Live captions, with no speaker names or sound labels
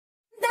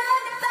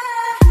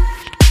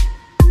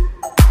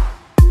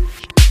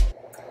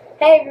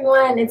Hey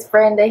everyone, it's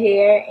Brenda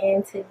here,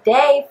 and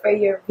today for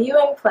your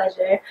viewing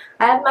pleasure,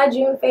 I have my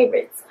June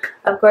favorites.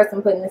 Of course,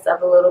 I'm putting this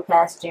up a little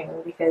past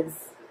June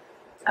because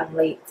I'm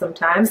late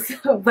sometimes,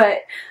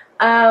 but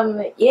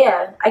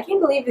yeah, I can't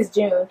believe it's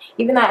June,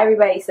 even though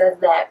everybody says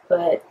that,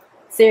 but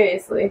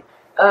seriously,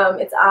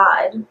 it's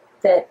odd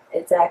that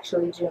it's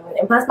actually June,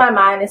 and plus my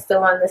mind is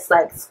still on this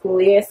like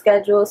school year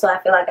schedule, so I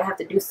feel like I have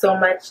to do so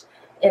much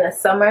in the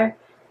summer,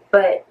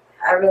 but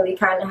I really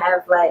kind of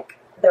have like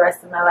the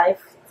rest of my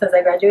life since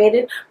I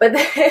graduated, but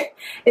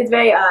it's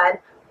very odd.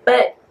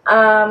 But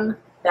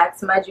back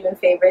to my June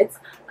favorites.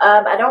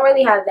 I don't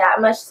really have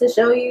that much to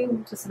show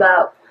you, just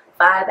about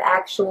five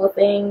or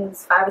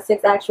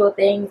six actual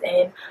things,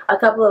 and a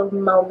couple of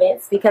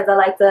moments, because I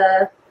like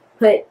to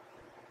put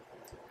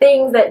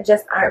things that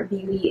just aren't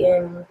beauty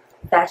and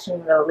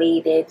fashion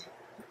related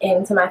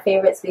into my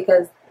favorites,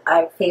 because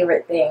I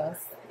favorite things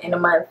in a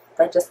month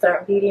that just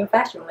aren't beauty and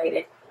fashion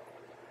related,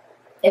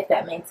 if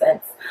that makes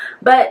sense.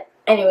 But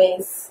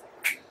anyways,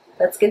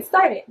 let's get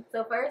started.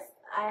 So first,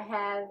 I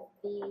have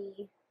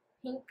the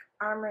pink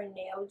Armour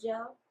nail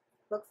gel.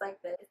 Looks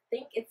like this. I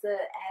think it's a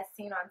as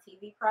seen on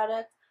TV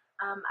product.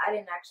 I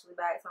didn't actually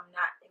buy it, so I'm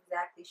not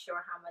exactly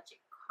sure how much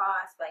it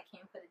costs, but I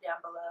can put it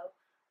down below.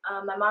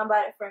 My mom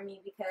bought it for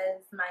me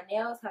because my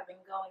nails have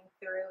been going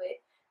through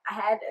it. I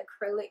had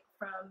acrylic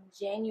from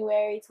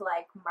January to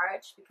like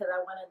March because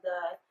I wanted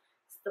the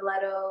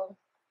stiletto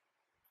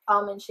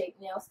almond shaped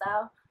nail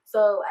style.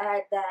 So I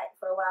had that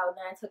for a while, and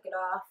then I took it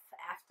off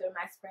after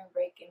my spring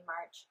break in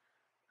March.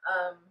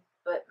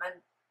 But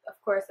of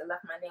course, it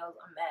left my nails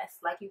a mess.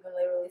 Like, you can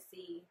literally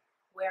see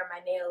where my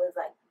nail is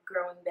like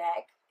growing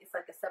back. It's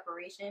like a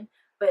separation,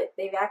 but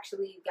they've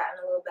actually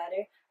gotten a little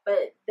better.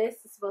 But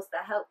this is supposed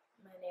to help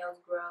my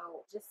nails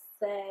grow. It just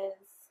says,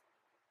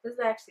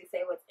 doesn't actually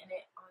say what's in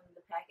it on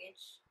the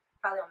package.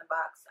 Probably on the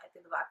box. I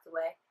threw the box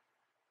away.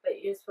 But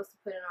you're supposed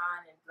to put it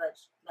on and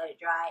let it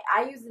dry.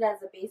 I use it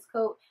as a base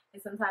coat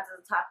and sometimes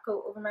as a top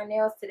coat over my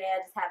nails. Today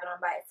I just have it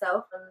on by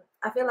itself.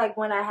 I feel like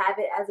when I have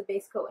it as a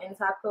base coat and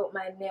top coat,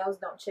 my nails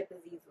don't chip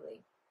as easily.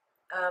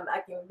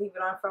 I can leave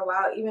it on for a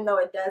while, even though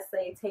it does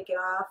say take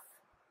it off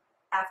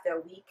after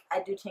a week.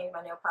 I do change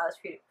my nail polish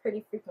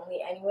pretty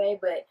frequently anyway,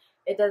 but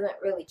it doesn't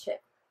really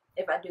chip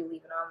if I do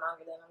leave it on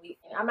longer than a week.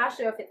 And I'm not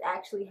sure if it's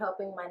actually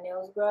helping my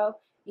nails grow,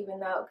 even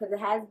though, because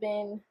it has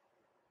been,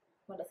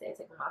 what did I say, I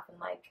took them off in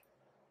like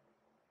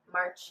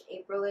March,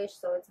 April-ish,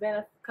 so it's been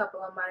a couple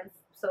of months,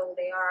 so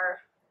they are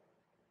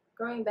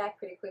growing back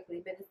pretty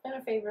quickly. But it's been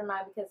a favorite of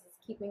mine because it's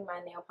keeping my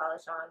nail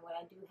polish on when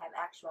I do have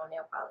actual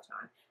nail polish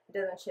on. It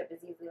doesn't chip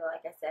as easily,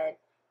 like I said,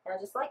 and I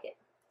just like it.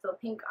 So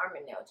pink Armour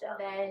nail gel.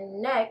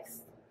 Then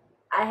next,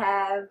 I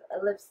have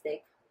a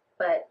lipstick,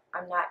 but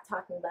I'm not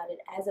talking about it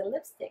as a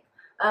lipstick.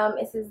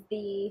 This is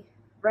the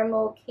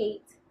Rimmel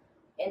Kate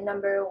in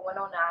number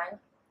 109.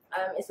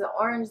 It's an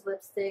orange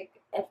lipstick,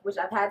 which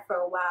I've had for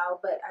a while,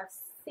 but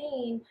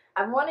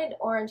I've wanted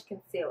orange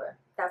concealer.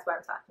 That's why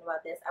I'm talking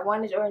about this. I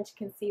wanted orange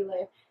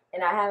concealer,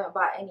 and I haven't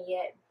bought any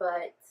yet,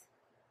 but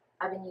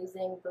I've been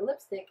using the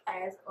lipstick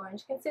as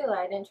orange concealer.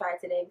 I didn't try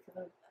it today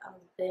because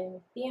I've been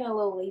being a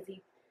little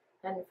lazy.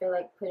 I didn't feel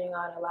like putting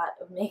on a lot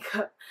of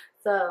makeup.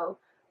 So,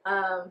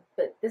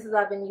 but this is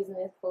what I've been using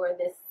this for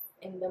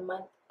in the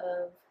month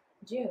of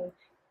June.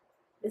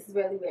 This is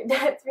really weird.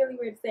 That's really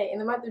weird to say. In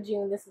the month of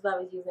June, this is what I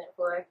was using it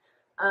for.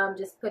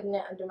 Just putting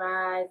it under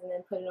my eyes and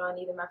then putting on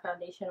either my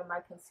foundation or my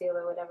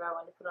concealer, whatever I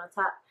want to put on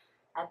top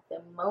at the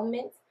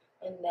moment.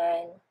 And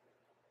then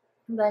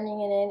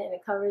blending it in, and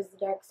it covers the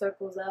dark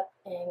circles up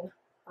and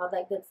all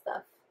that good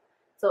stuff.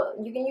 So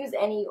you can use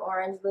any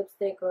orange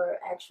lipstick or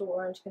actual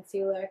orange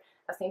concealer.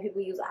 I've seen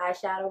people use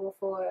eyeshadow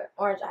before,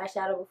 orange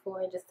eyeshadow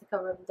before, just to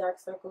cover up the dark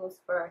circles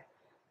for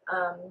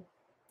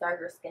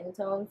darker skin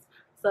tones.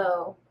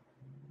 So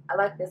I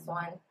like this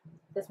one.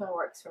 This one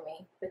works for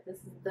me. But this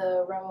is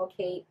the Rimmel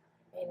Kate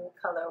in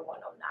color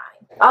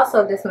 109.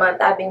 Also this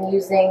month I've been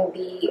using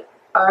the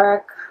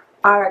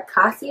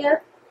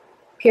Cacia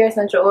pure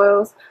essential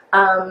oils.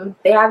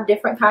 They have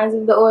different kinds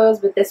of the oils,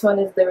 but this one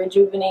is the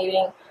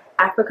Rejuvenating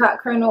Apricot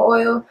Kernel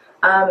oil.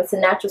 It's a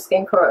natural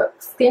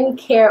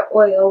skincare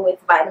oil with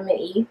vitamin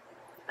E.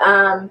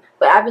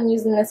 What I've been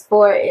using this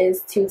for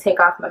is to take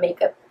off my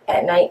makeup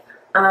at night,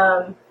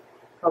 or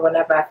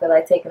whenever I feel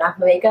like taking off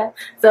my makeup.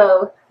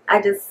 So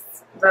I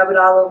just rub it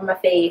all over my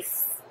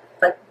face,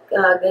 like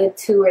a good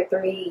 2 or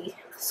 3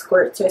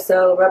 squirts or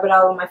so. Rub it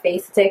all over my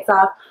face. It takes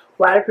off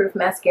waterproof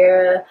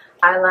mascara,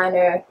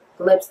 eyeliner,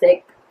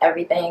 lipstick,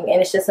 everything,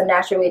 and it's just a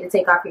natural way to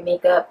take off your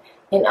makeup.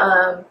 And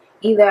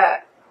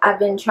either I've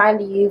been trying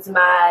to use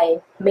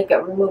my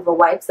makeup remover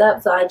wipes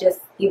up, so I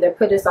just either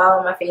put this all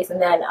on my face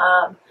and then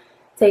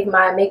take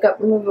my makeup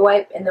remover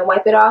wipe and then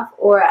wipe it off,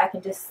 or I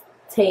can just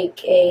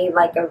take a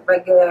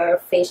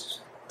regular face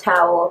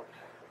towel,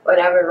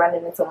 whatever, run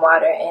it in some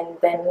water and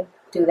then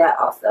do that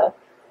also.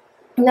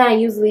 And then I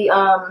usually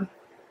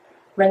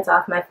rinse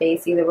off my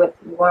face either with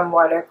warm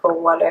water,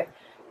 cold water,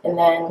 and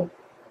then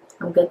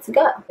I'm good to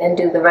go. Then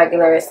do the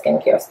regular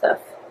skincare stuff.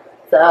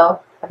 So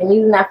I've been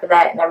using that for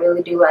that, and I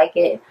really do like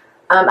it.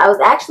 I was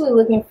actually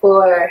looking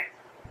for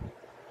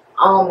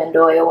almond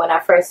oil when I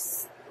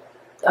first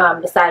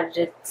decided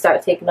to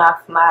start taking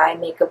off my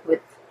makeup with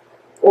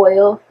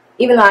oil.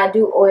 Even though I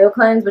do oil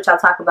cleanse, which I'll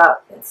talk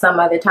about some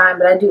other time,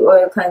 but I do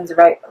oil cleanse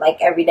like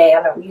every day.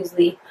 I don't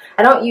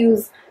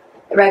use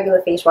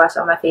regular face wash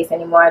on my face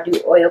anymore. I do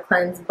oil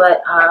cleanse,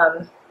 but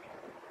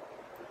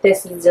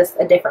this is just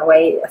a different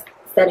way.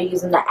 Instead of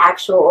using the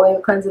actual oil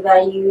cleanser that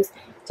I use,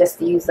 just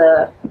to use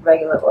a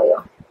regular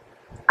oil.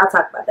 I'll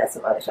talk about that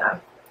some other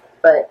time.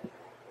 But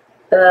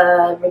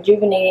the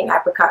Rejuvenating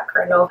Apricot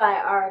Kernel by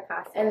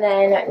Armour. And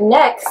then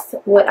next,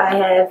 what I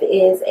have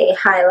is a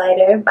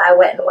highlighter by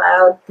Wet n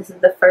Wild. This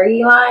is the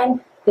Fergie line.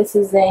 This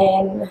is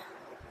in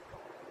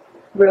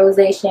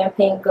Rose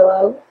Champagne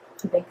Glow.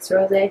 I think it's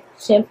Rose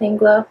Champagne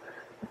Glow.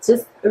 It's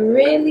just a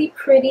really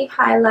pretty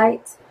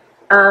highlight.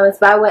 It's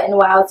by Wet n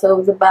Wild, so it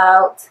was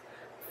about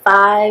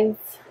 $5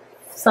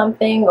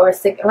 something or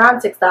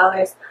around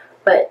 $6,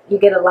 but you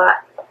get a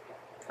lot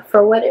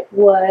for what it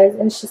was,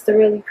 and it's just a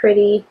really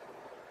pretty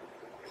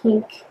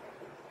pink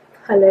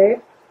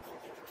color.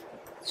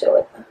 Show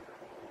it.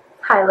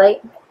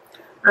 Highlight.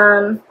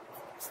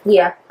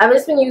 Yeah, I've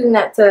just been using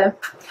that to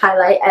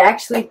highlight. I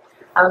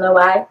don't know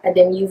why I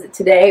didn't use it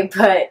today,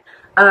 but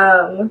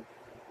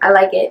I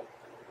like it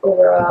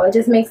overall. It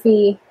just makes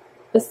me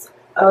just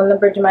on the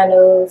bridge of my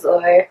nose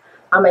or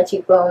on my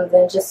cheekbones,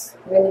 and just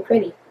really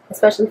pretty.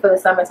 Especially for the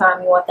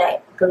summertime, you want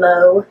that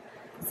glow.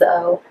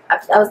 So I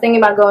was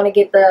thinking about going to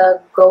get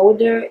the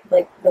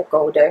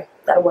the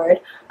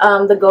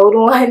gold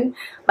one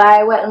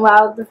by Wet n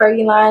Wild, the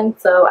Fergie line.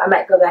 So I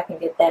might go back and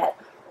get that,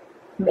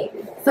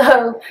 maybe.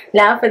 So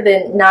now for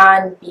the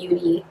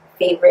non-beauty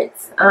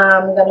favorites.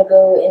 I'm gonna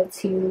go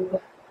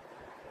into,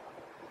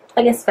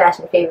 I guess,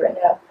 fashion favorite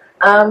now.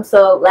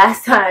 So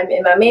last time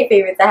in my May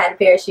favorites I had a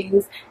pair of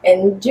shoes,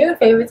 and June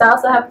favorites I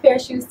also have a pair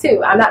of shoes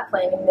too. I'm not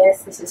planning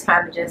this. This is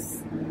kind of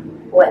just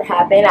what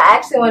happened. I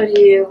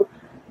actually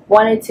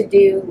wanted to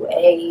do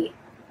a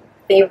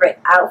favorite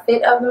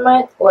outfit of the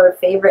month or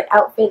favorite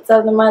outfits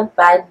of the month,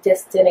 but I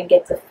just didn't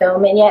get to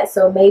film it yet.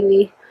 So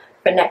maybe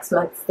for next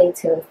month, stay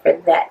tuned for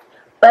that.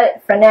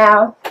 But for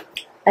now,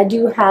 I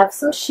do have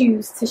some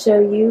shoes to show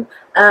you.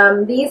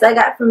 These I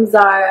got from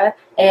Zara,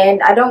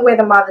 and I don't wear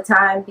them all the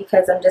time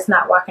because I'm just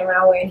not walking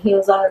around wearing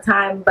heels all the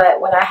time. But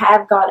when I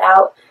have gone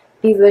out,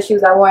 these are the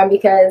shoes I wore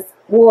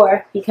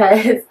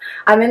because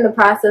I'm in the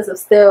process of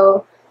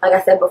still, like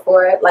I said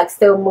before, like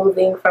still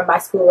moving from my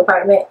school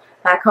apartment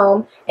back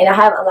home, and I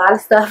have a lot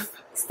of stuff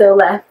still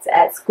left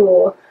at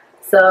school,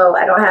 so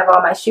I don't have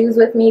all my shoes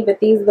with me, but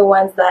these are the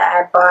ones that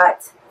I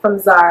bought from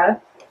Zara.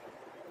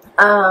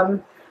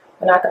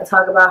 We're not going to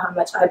talk about how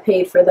much I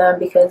paid for them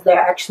because they're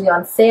actually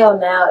on sale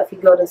now if you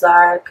go to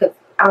Zara. Cause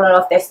I don't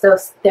know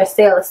if their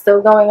sale is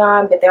still going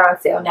on, but they're on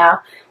sale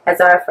now at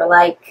Zara for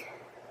like,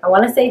 I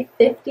want to say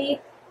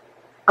 50.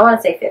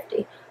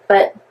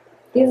 But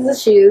these are the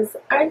shoes.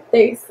 Aren't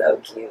they so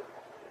cute?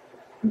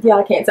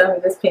 Y'all can't tell me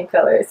this pink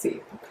color is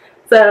cute.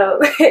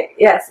 So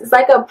yes, it's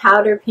like a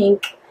powder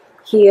pink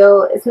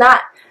heel. It's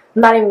not,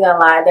 I'm not even gonna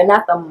lie, they're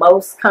not the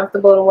most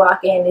comfortable to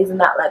walk in. These are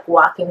not like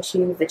walking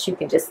shoes that you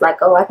can just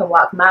like, oh, I can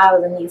walk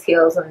miles in these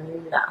heels,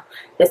 and no,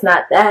 it's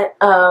not that.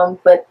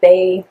 But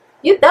they'll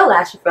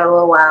last you for a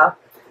little while.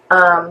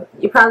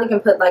 You probably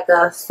can put like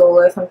a sole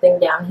or something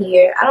down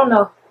here. I don't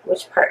know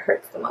which part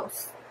hurts the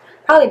most.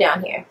 Probably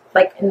down here,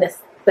 like in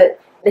this. But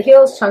the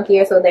heel is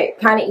chunkier, so they're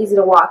kind of easy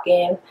to walk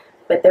in.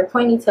 But they're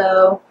pointy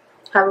toe,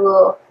 have a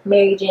little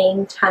Mary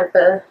Jane type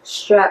of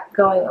strap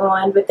going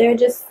on. But they're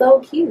just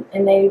so cute,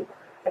 and I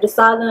just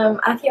saw them.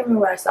 I can't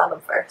remember where I saw them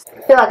first.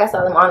 I feel like I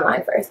saw them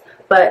online first,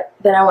 but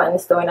then I went in the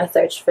store and I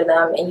searched for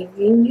them. And you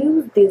can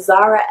use the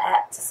Zara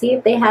app to see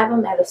if they have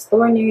them at a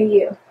store near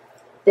you.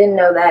 Didn't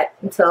know that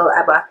until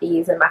I bought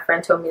these, and my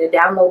friend told me to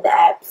download the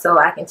app so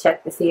I can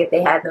check to see if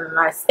they had them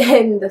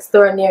in the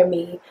store near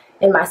me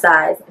in my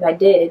size, and I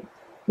did.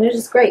 And they're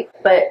just great,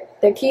 but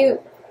they're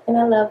cute and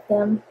I love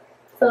them.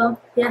 So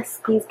yes,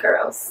 these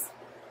girls,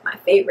 my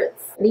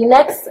favorites. The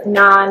next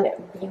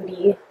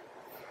non-beauty,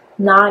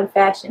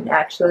 non-fashion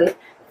actually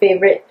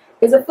favorite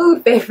is a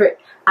food favorite.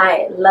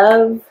 I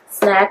love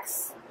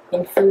snacks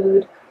and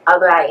food,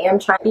 although I am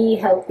trying to be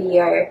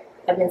healthier.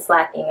 I've been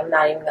slacking, I'm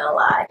not even gonna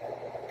lie.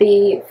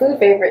 The food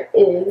favorite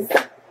is,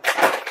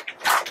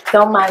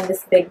 don't mind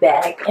this big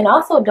bag, and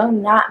also do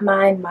not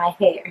mind my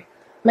hair. I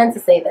meant to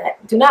say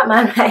that. Do not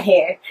mind my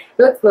hair.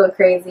 It looks a little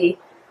crazy.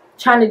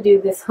 Trying to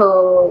do this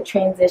whole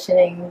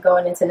transitioning,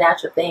 going into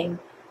natural thing,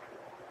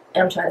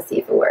 and I'm trying to see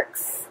if it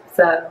works.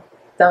 So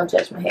don't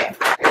judge my hair.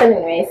 But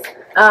anyways,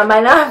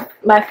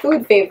 my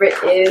food favorite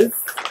is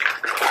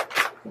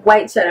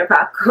white cheddar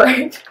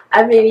popcorn.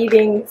 I've been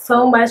eating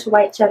so much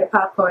white cheddar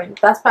popcorn.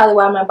 That's probably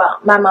why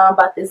my mom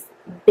bought this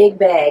big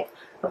bag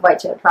of white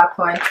cheddar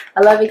popcorn.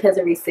 I love it because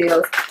it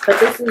reseals. But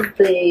this is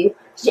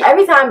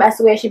every time I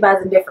swear she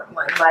buys a different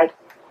one. Like,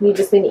 we've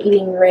just been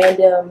eating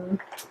random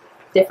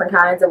different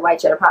kinds of white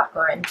cheddar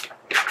popcorn.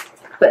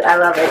 But I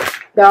love it.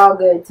 They're all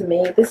good to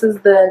me. This is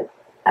the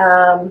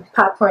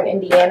popcorn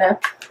Indiana.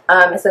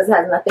 It says it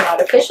has nothing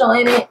artificial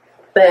in it,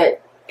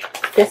 but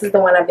This is the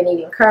one I've been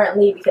eating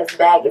currently because the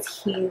bag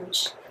is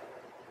huge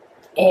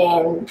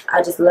and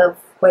I just love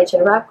white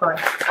cheddar popcorn.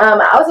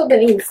 I also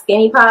been eating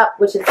Skinny Pop,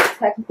 which is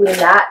technically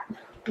not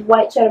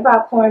white cheddar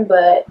popcorn,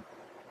 but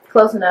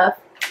close enough.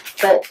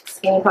 But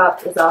Skinny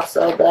Pop is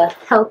also the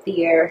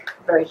healthier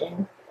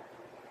version.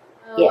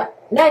 Yeah.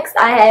 Next,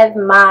 I have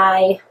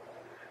my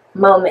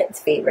moment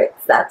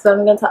favorites. That's what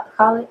I'm going to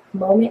call it.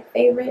 Moment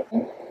favorite?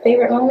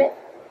 Favorite moment?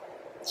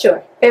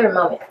 Sure. Favorite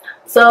moment.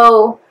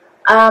 So,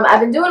 I've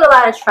been doing a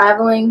lot of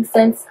traveling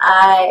since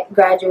I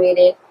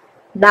graduated.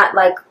 Not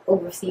like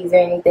overseas or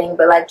anything,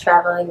 but like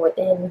traveling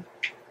within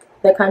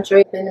the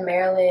country. Been to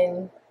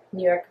Maryland,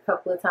 New York a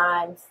couple of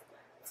times,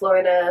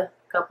 Florida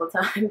a couple of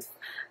times.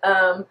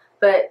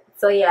 But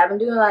so yeah, I've been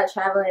doing a lot of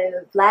traveling.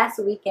 Last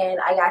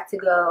weekend I got to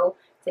go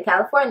to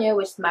California,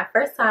 which is my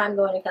first time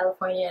going to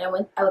California.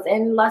 And I was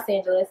in Los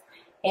Angeles,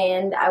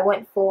 and I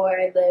went for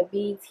the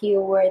BET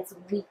Awards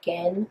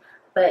weekend,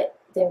 but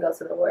didn't go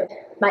to the awards.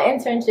 My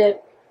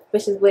internship,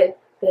 which is with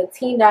the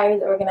Teen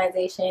Diaries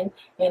organization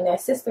and their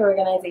sister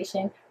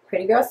organization,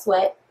 Pretty Girl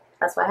Sweat.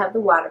 That's why I have the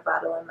water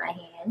bottle in my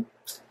hand.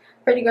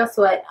 Pretty Girl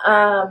Sweat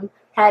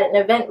had an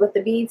event with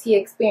the BET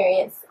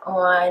Experience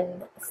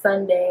on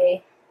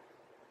Sunday,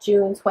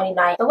 June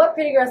 29th. So what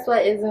Pretty Girl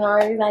Sweat is an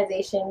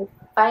organization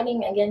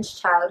fighting against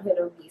childhood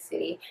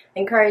obesity,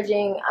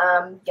 encouraging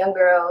young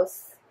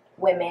girls,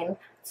 women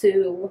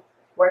to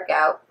work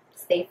out,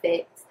 stay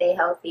fit, stay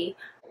healthy.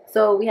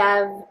 So we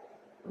have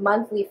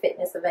monthly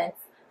fitness events.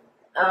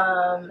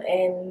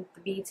 And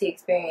the BET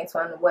Experience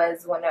one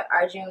was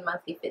our June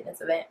monthly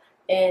fitness event,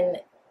 and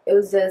it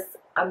was just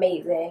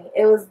amazing.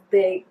 It was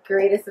the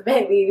greatest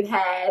event we've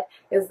had.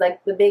 It was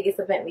like the biggest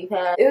event we've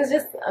had. It was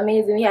just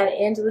amazing. We had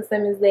Angela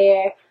Simmons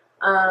there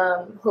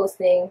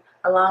hosting,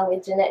 along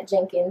with Jeanette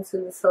Jenkins,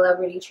 who's a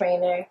celebrity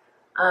trainer,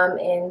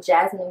 and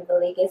Jasmine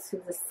Villegas,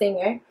 who's a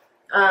singer.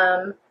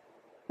 It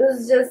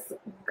was just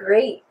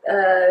great.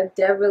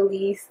 Deborah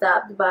Lee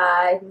stopped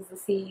by, who's the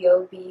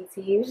CEO of BET.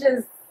 It was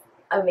just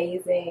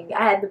amazing.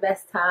 I had the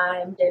best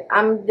time.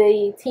 I'm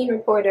the teen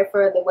reporter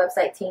for the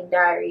website Teen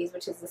Diaries,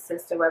 which is the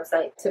sister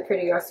website to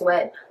Pretty Girl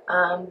Sweat.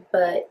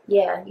 But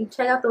yeah, you can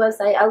check out the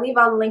website. I'll leave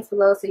all the links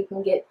below so you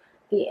can get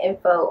the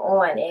info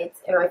on it,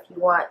 or if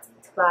you want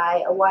to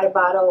buy a water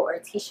bottle or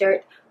a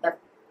t-shirt,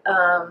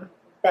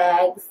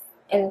 bags,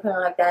 anything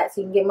like that,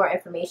 so you can get more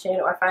information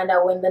or find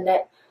out when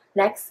the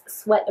next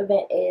sweat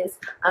event is.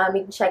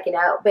 You can check it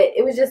out. But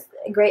it was just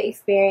a great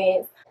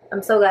experience.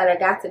 I'm so glad I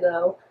got to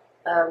go.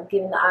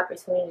 Given the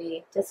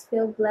opportunity, just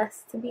feel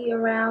blessed to be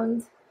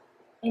around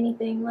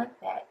anything like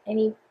that.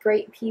 Any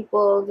great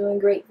people doing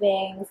great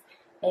things,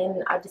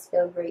 and I just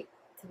feel great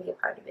to be a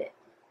part of it.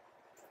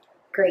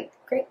 Great,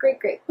 great, great,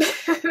 great.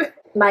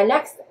 My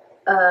next,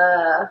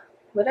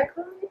 what I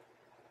call it?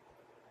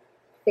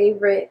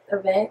 Favorite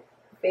event,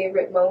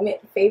 favorite moment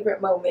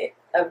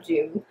of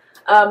June.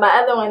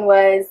 My other one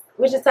was,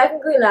 which is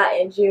technically not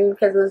in June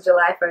because it was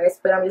July 1st,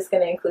 but I'm just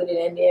going to include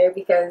it in there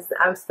because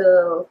I'm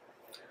still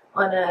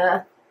on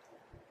a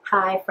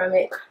high from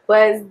it,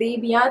 was the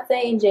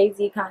Beyonce and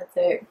Jay-Z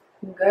concert.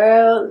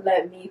 Girl,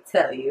 let me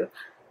tell you,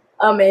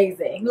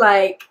 amazing.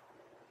 Like,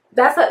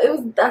 that's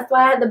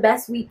why I had the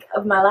best week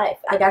of my life.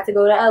 I got to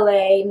go to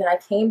LA, and then I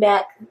came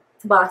back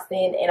to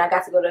Boston, and I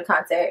got to go to the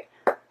concert.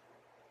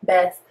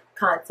 Best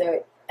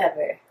concert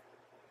ever.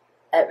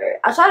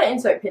 I'll try to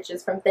insert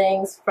pictures from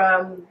things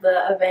from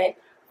the event,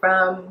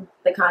 from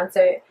the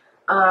concert,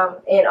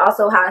 and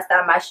also how I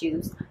styled my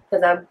shoes,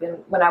 because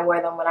when I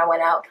wore them when I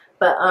went out.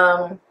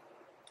 But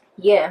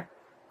yeah,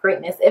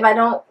 greatness. If I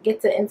don't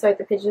get to insert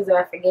the pictures, or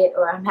I forget,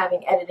 or I'm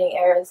having editing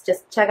errors,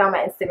 just check out my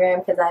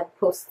Instagram because I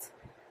post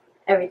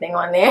everything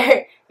on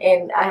there,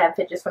 and I have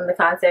pictures from the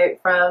concert,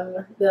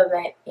 from the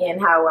event, and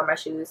how I wore my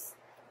shoes.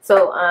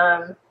 So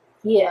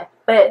yeah,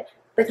 but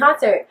the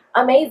concert,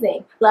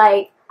 amazing.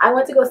 Like, I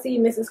went to go see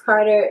Mrs.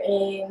 Carter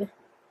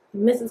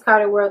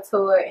World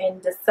Tour in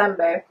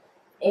December,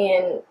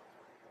 and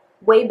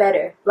way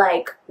better,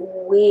 like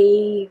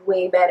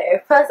way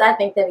better. Plus, I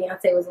think that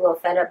Beyonce was a little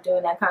fed up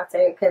doing that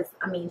concert because,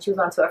 I mean, she was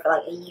on tour for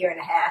like a year and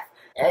a half,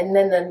 and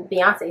then the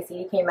Beyonce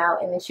CD came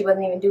out, and then she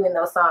wasn't even doing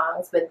those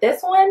songs. But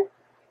this one,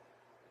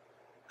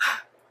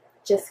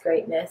 just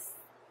greatness.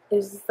 It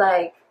was just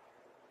like,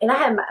 and I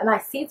had my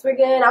seats were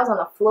good. I was on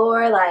the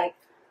floor, like.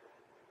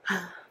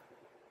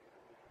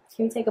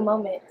 Can we take a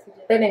moment?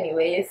 But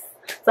anyways,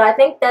 so I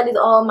think that is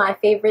all my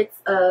favorites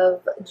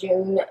of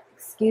June.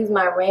 Excuse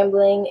my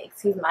rambling,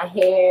 excuse my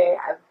hair.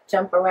 I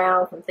jump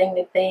around from thing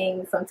to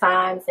thing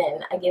sometimes,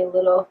 and I get a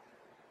little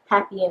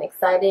happy and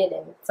excited,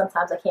 and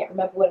sometimes I can't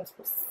remember what I'm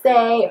supposed to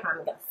say or how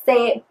I'm going to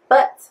say it,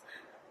 but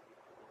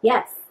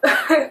yes.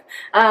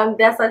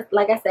 That's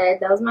like I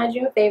said, that was my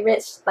June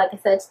favorites. Like I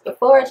said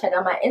before, check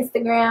out my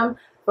Instagram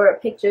for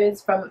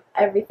pictures from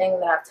everything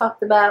that I've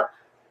talked about.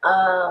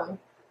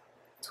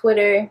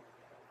 Twitter,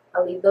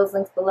 I'll leave those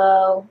links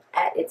below,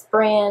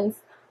 @itsbrands.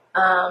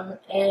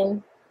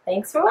 And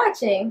thanks for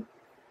watching.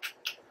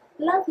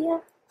 Love ya.